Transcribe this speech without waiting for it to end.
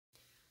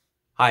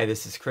Hi,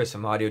 this is Chris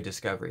from Audio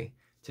Discovery.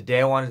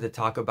 Today I wanted to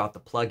talk about the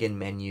plugin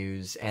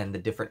menus and the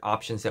different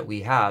options that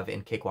we have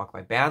in Cakewalk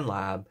by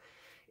Bandlab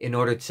in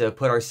order to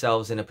put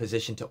ourselves in a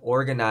position to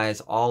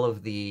organize all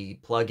of the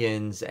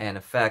plugins and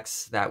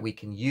effects that we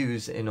can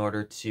use in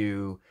order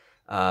to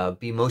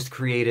be most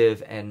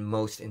creative and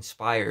most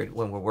inspired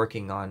when we're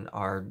working on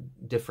our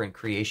different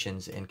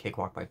creations in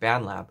Cakewalk by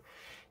Bandlab.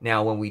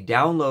 Now, when we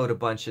download a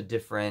bunch of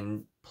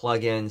different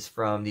plugins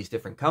from these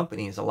different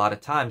companies, a lot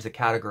of times the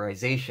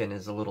categorization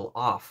is a little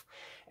off.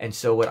 And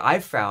so what I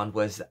found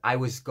was I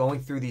was going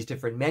through these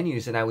different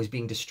menus and I was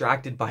being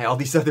distracted by all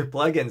these other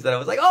plugins that I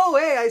was like, oh,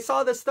 hey, I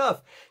saw this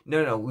stuff.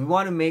 No,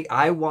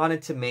 I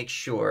wanted to make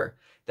sure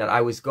that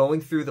I was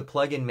going through the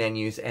plugin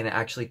menus and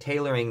actually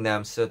tailoring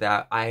them so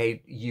that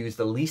I use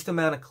the least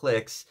amount of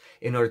clicks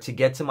in order to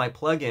get to my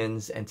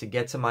plugins and to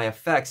get to my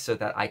effects so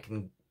that I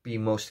can be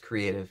most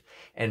creative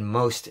and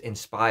most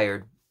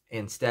inspired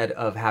instead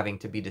of having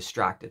to be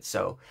distracted.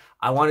 So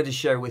I wanted to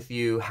share with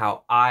you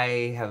how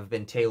I have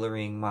been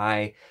tailoring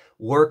my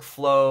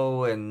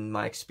workflow and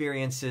my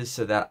experiences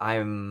so that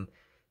I'm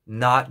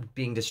not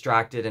being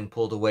distracted and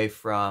pulled away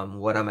from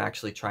what I'm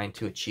actually trying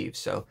to achieve.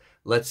 So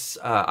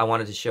I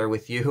wanted to share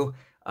with you,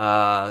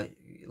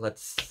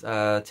 let's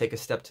take a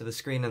step to the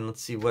screen and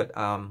let's see what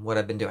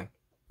I've been doing.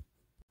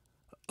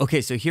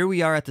 Okay, so here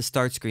we are at the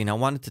start screen. I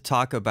wanted to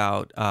talk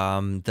about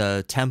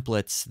the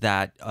templates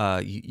that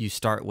you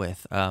start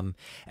with. And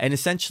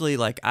essentially,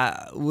 like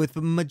with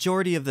the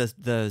majority of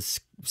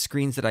the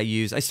screens that I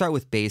use, I start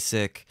with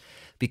basic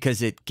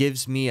because it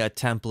gives me a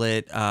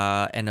template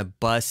and a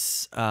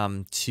bus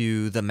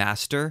to the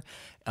master.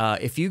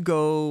 If you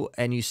go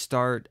and you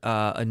start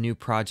a new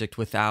project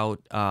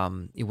without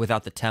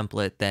the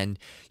template, then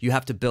you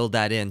have to build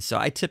that in. So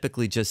I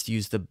typically just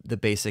use the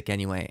basic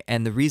anyway.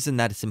 And the reason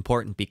that it's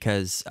important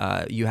because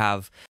you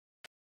have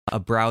a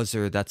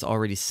browser that's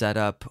already set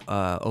up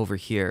over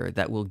here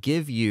that will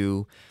give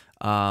you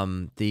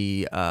the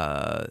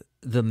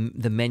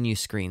menu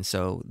screen.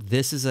 So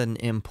this is an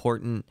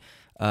important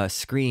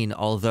screen,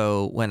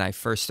 although when I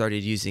first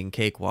started using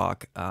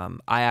Cakewalk,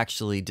 I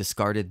actually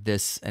discarded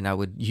this and I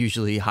would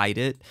usually hide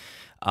it,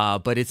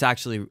 but it's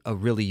actually a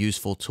really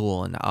useful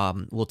tool, and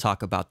we'll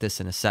talk about this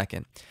in a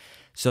second.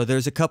 So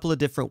there's a couple of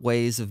different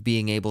ways of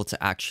being able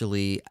to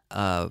actually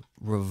to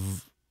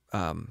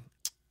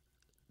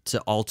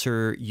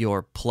alter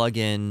your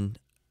plugin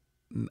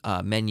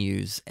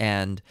menus.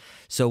 And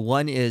so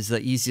one is the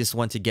easiest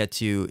one to get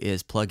to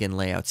is plugin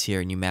layouts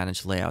here, and you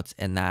manage layouts,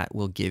 and that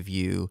will give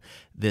you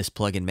this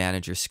plugin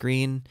manager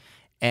screen.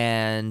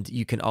 And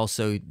you can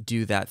also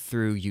do that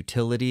through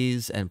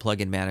utilities and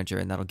plugin manager,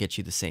 and that'll get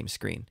you the same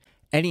screen.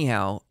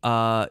 Anyhow,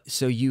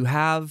 so you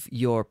have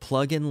your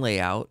plugin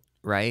layout,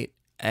 right?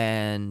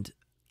 And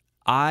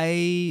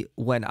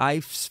when I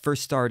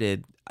first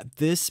started,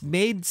 this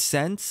made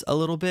sense a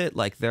little bit.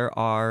 Like there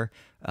are,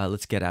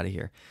 let's get out of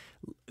here.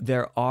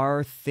 There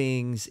are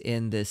things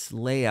in this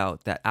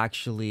layout that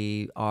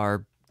actually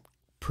are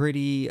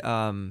pretty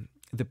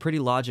they're pretty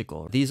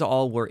logical. These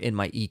all were in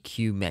my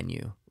EQ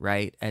menu,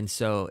 right? And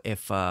so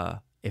if I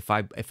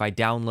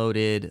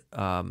downloaded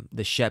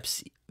the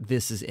Sheps,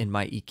 this is in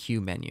my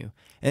EQ menu,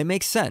 and it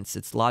makes sense.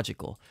 It's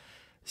logical.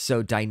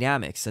 So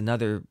dynamics,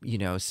 another,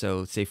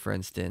 so say for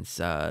instance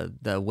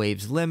the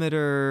waves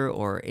limiter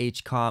or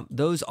HComp,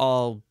 those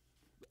all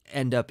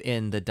end up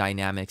in the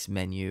dynamics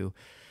menu.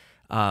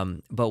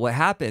 But what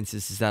happens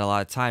is that a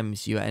lot of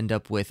times you end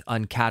up with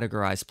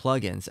uncategorized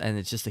plugins, and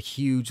it's just a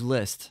huge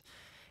list.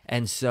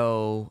 And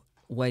so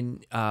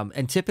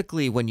and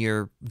typically when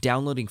you're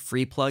downloading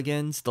free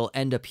plugins, they'll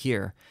end up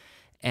here.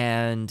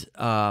 And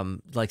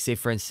like say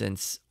for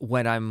instance,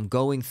 when I'm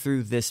going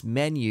through this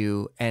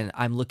menu and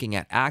I'm looking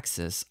at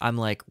Axis, I'm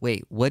like,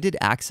 wait, what did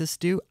Axis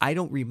do? I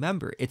don't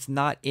remember. It's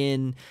not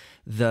in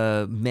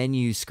the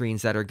menu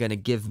screens that are going to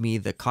give me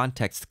the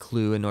context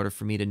clue in order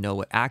for me to know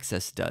what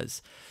Axis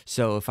does.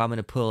 So if I'm going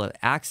to pull an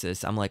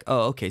Axis, I'm like,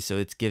 oh, okay, so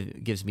it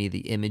gives me the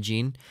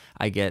imaging.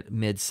 I get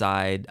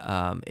mid-side.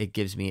 It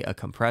gives me a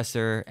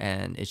compressor,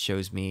 and it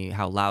shows me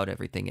how loud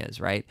everything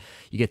is, right?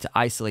 You get to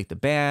isolate the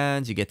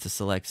bands. You get to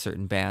select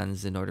certain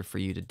bands in order for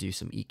you to do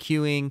some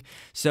EQing.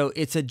 So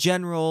it's a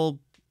general,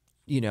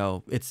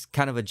 it's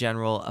kind of a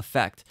general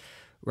effect,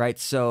 right?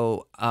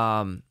 So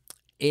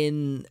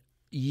in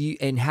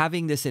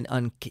having this in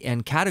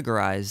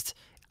uncategorized,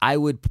 I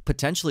would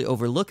potentially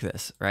overlook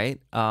this, right?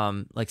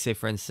 Like say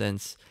for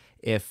instance,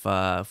 if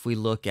we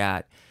look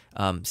at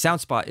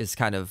SoundSpot is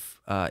kind of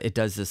it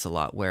does this a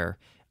lot where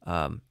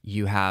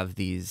you have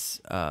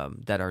these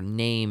that are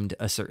named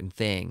a certain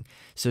thing.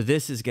 So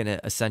this is going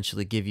to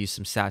essentially give you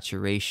some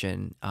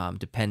saturation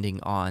depending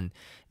on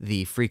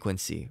the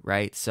frequency,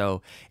 right?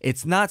 So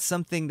it's not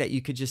something that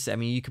you could just,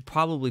 you could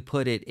probably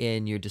put it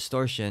in your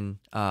distortion,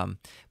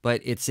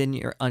 but it's in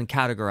your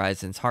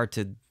uncategorized, and it's hard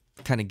to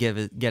kind of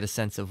get a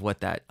sense of what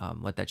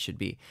that should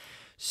be.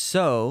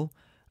 So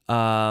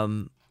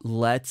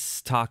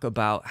let's talk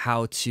about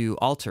how to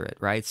alter it,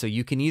 right? So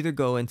you can either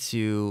go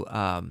into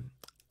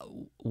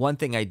one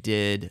thing I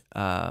did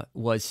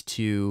was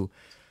to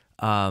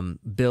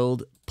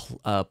build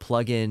a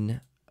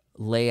plugin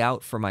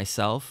layout for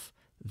myself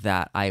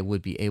that I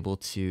would be able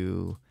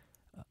to.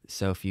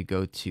 So if you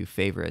go to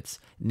favorites,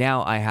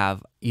 now I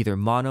have either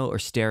mono or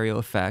stereo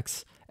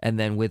effects. And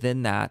then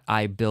within that,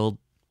 I build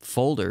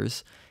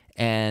folders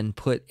and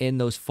put in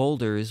those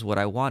folders what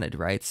I wanted,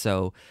 right?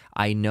 So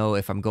I know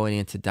if I'm going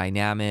into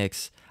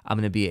dynamics, I'm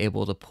going to be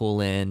able to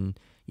pull in,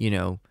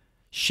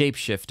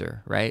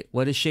 shapeshifter, right?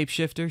 What is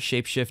shapeshifter?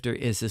 Shapeshifter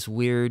is this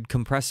weird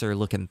compressor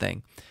looking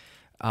thing.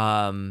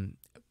 And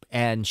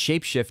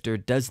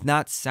shapeshifter does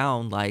not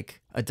sound like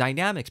a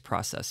dynamics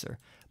processor,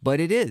 but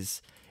it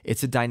is.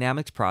 It's a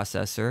dynamics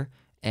processor,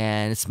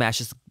 and it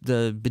smashes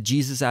the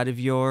bejesus out of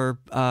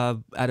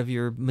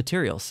your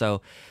material.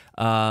 So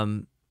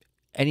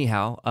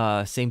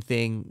anyhow, same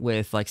thing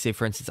with, like, say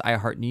for instance, I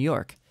Heart New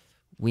York.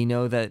 We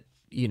know that,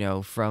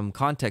 from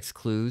context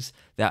clues,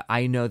 that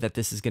I know that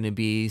this is going to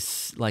be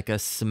like a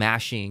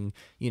smashing,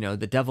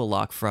 the devil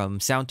lock from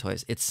Sound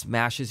Toys. It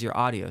smashes your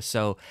audio.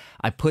 So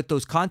I put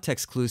those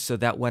context clues so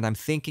that when I'm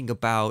thinking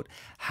about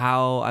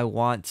how I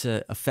want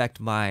to affect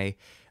my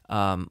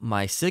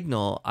my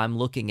signal, I'm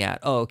looking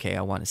at, okay,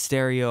 I want a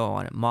stereo, I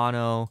want it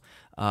mono,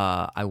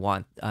 I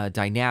want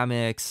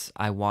dynamics,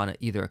 I want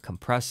either a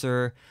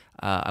compressor,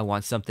 I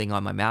want something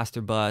on my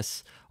master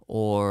bus,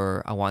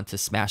 or I want to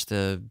smash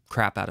the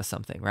crap out of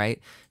something,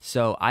 right?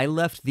 So I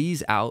left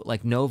these out.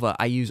 Like Nova,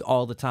 I use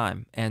all the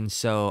time. And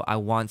so I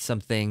want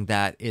something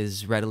that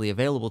is readily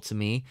available to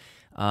me.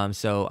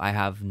 So I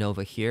have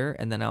Nova here,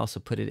 and then I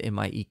also put it in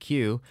my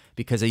EQ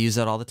because I use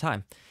that all the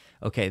time.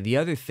 Okay, the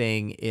other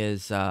thing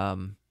is,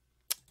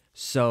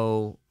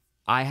 so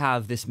I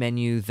have this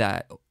menu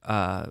that,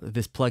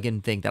 this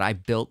plugin thing that I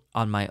built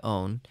on my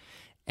own.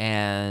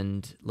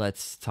 And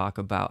let's talk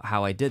about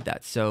how I did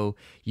that. So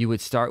you would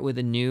start with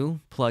a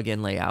new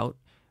plugin layout,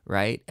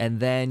 right?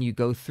 And then you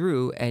go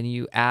through and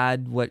you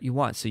add what you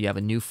want. So you have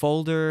a new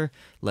folder.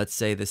 Let's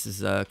say this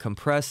is a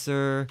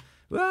compressor.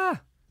 We'll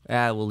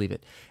leave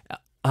it.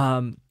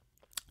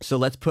 So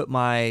let's put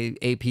my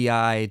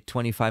API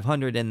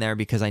 2500 in there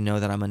because I know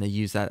that I'm going to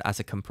use that as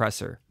a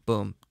compressor.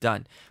 Boom,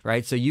 done,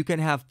 right? So you can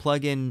have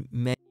plugin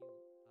menu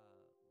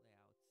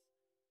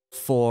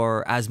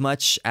for as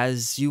much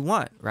as you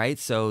want, right?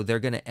 So they're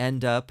going to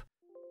end up,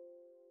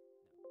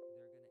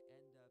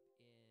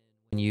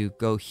 when you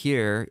go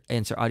here,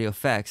 enter audio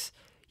effects,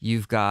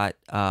 you've got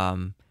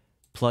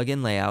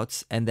plugin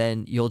layouts, and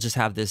then you'll just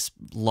have this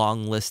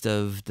long list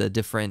of the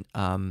different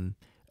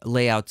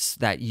layouts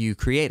that you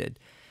created.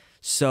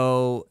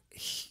 So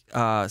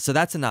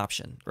that's an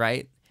option,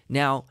 right?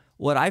 Now,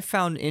 what I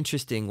found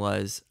interesting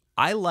was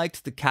I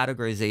liked the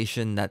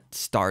categorization that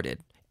started.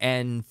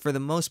 And for the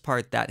most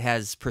part, that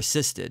has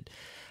persisted.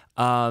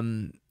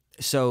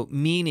 So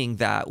meaning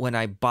that when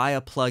I buy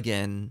a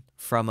plugin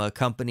from a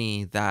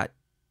company that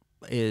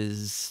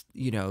is,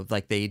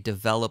 like they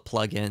develop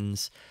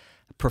plugins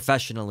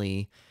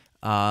professionally,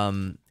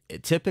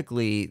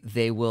 typically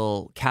they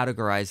will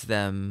categorize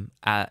them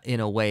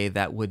in a way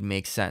that would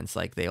make sense.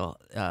 Like they'll,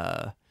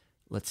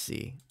 let's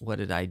see, what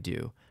did I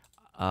do?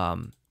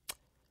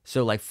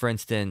 So like, for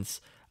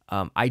instance,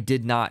 I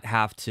did not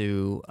have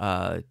to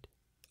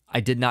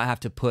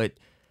put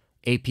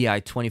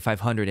API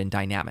 2500 in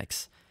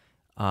dynamics.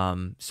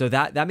 So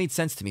that made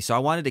sense to me. So I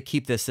wanted to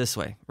keep this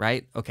way,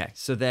 right? Okay.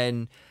 So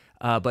then,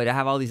 but I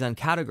have all these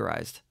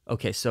uncategorized.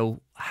 Okay. So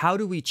how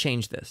do we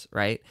change this,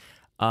 right?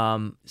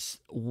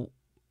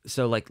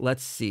 So like,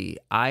 let's see,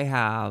 I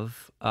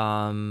have,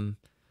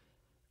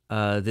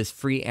 this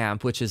free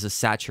amp, which is a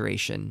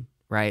saturation,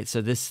 right?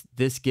 So this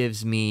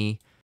gives me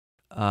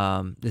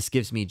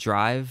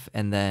drive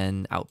and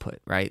then output,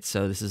 right?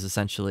 So this is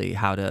essentially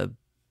how to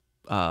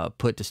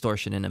put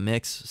distortion in a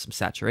mix, some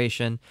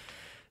saturation.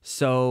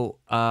 So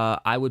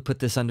I would put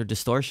this under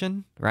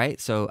distortion,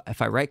 right? So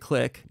if I right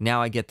click,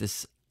 now I get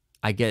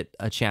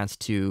a chance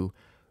to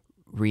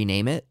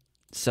rename it.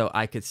 So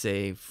I could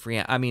say free,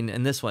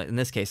 in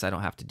this case, I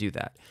don't have to do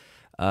that.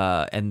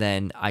 And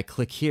then I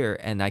click here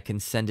and I can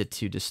send it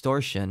to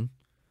distortion,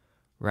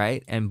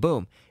 right? And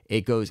boom,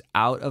 it goes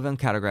out of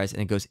uncategorized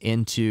and it goes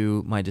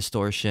into my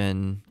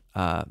distortion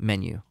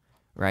menu,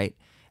 right?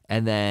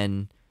 And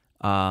then,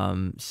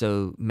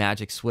 so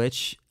magic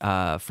switch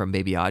from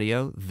Baby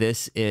Audio,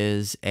 this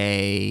is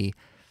a,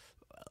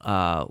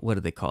 what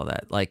do they call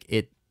that? Like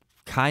it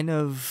kind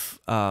of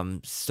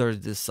sort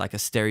of this like a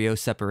stereo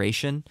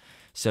separation.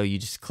 So you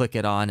just click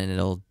it on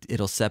and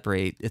it'll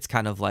separate. It's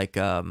kind of like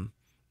a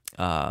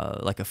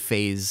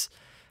phase,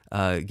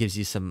 gives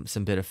you some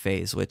bit of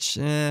phase, which,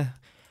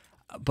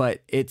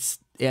 but it's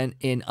in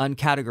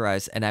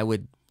uncategorized, and I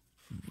would,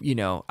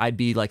 I'd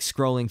be like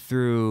scrolling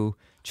through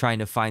trying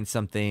to find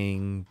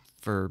something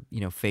for,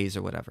 phase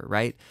or whatever,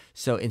 right?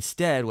 So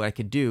instead, what I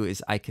could do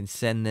is I can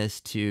send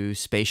this to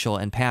spatial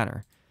and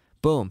panner.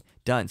 Boom,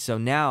 done. So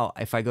now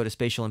if I go to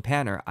spatial and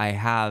panner, I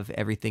have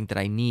everything that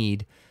I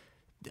need.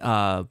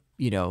 I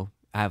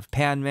have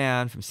Pan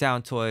Man from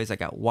Sound Toys. I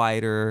got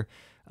Wider.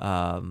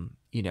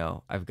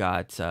 I've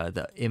got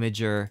the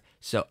Imager.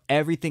 So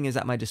everything is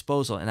at my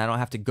disposal, and I don't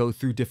have to go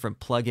through different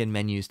plugin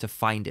menus to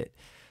find it,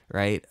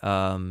 right?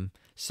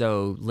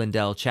 So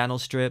Lindell channel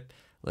strip,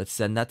 let's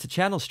send that to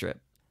channel strip.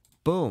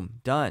 Boom,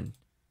 done,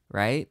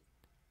 right?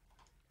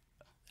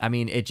 I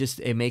mean,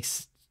 it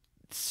makes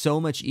so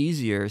much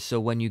easier. So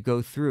when you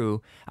go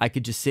through, I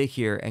could just sit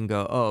here and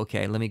go, oh,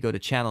 okay, let me go to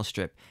channel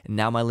strip. And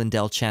now my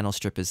Lindell channel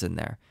strip is in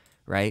there,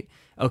 right?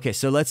 Okay,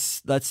 so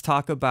let's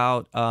talk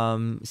about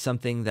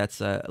something that's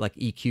like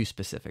EQ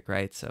specific,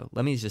 right? So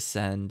let me just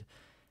send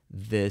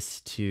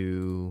this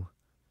to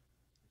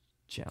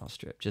channel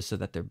strip just so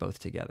that they're both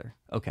together.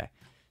 Okay,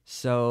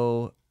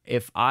 so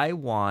if I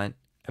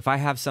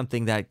have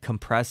something that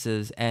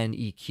compresses and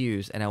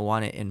EQs and I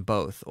want it in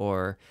both,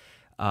 or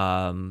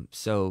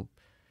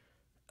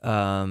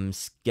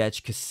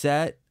sketch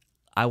cassette,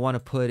 I want to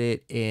put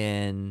it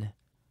in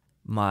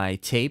my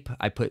tape.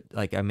 I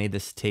made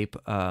this tape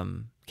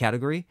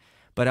category,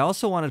 but I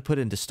also want to put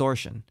in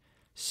distortion.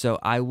 So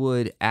I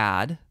would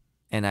add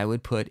and I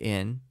would put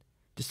in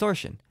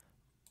distortion.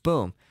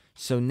 Boom.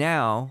 So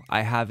now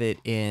I have it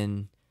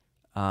in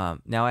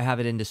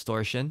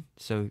distortion.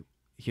 So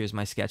here's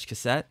my sketch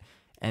cassette,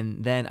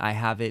 and then I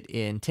have it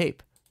in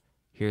tape.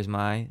 Here's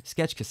my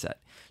sketch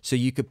cassette. So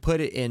you could put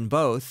it in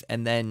both,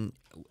 and then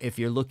if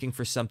you're looking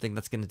for something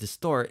that's going to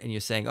distort and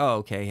you're saying, oh,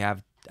 okay, I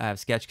have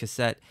sketch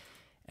cassette,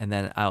 and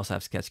then I also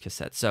have sketch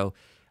cassette. So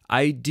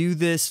I do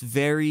this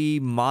very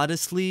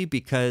modestly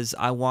because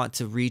I want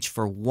to reach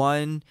for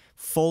one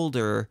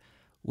folder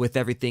with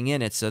everything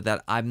in it so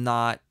that I'm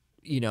not,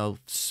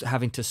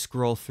 having to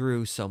scroll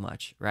through so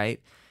much, right?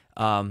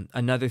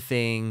 Another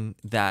thing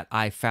that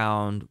I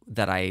found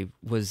that I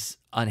was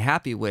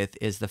unhappy with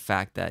is the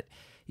fact that,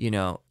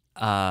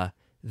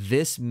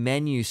 this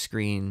menu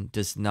screen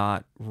does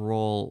not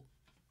roll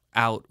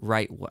out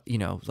right.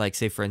 Like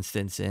say for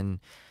instance,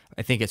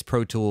 I think it's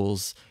Pro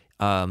Tools,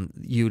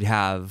 you'd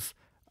have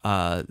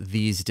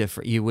these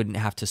different. You wouldn't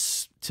have to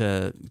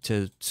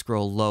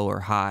scroll low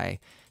or high.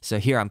 So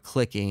here I'm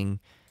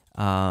clicking,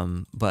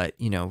 but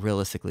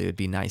realistically, it would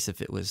be nice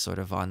if it was sort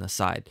of on the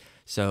side.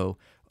 So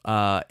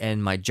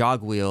and my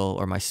jog wheel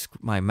or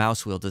my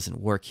mouse wheel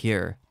doesn't work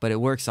here, but it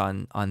works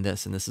on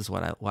this, and this is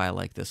why I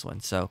like this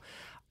one. So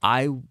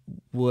I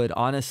would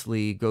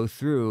honestly go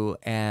through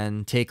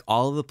and take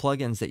all of the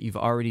plugins that you've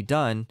already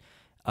done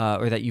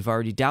or that you've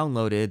already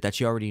downloaded that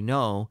you already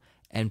know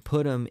and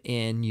put them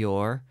in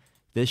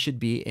this should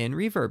be in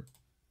Reverb.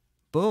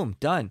 Boom,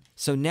 done.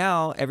 So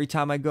now every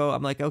time I go,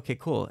 I'm like, okay,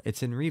 cool,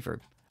 it's in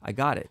Reverb. I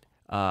got it.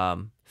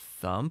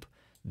 Thump.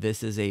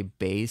 This is a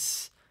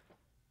bass.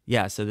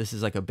 Yeah, so this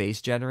is like a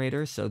bass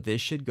generator. So this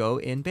should go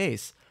in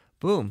bass.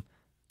 Boom,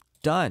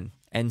 done.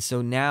 And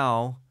so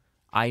now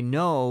I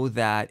know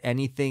that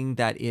anything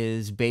that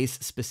is bass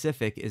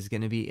specific is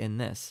going to be in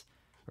this,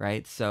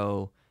 right?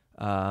 So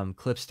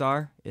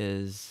Clipstar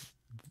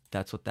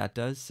that's what that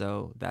does.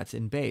 So that's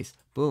in bass.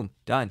 Boom,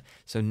 done.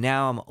 So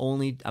now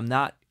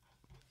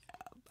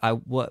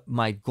what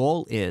my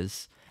goal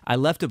is, I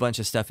left a bunch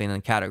of stuff in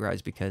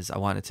Uncategorized because I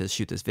wanted to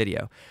shoot this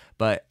video,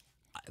 but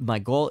my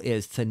goal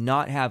is to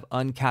not have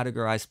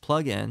uncategorized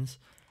plugins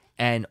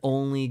and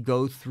only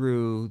go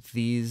through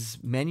these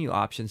menu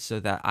options so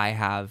that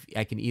I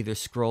can either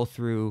scroll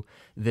through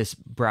this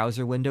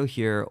browser window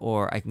here,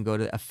 or I can go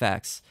to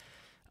effects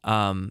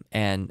and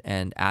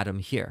add them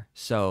here.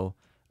 So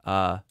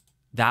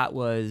that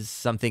was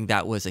something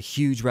that was a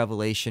huge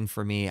revelation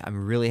for me.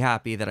 I'm really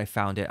happy that I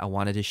found it. I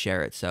wanted to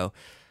share it. So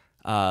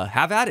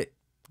have at it.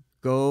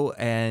 Go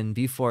and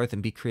be forth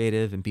and be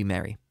creative and be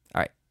merry. All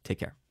right, take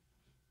care.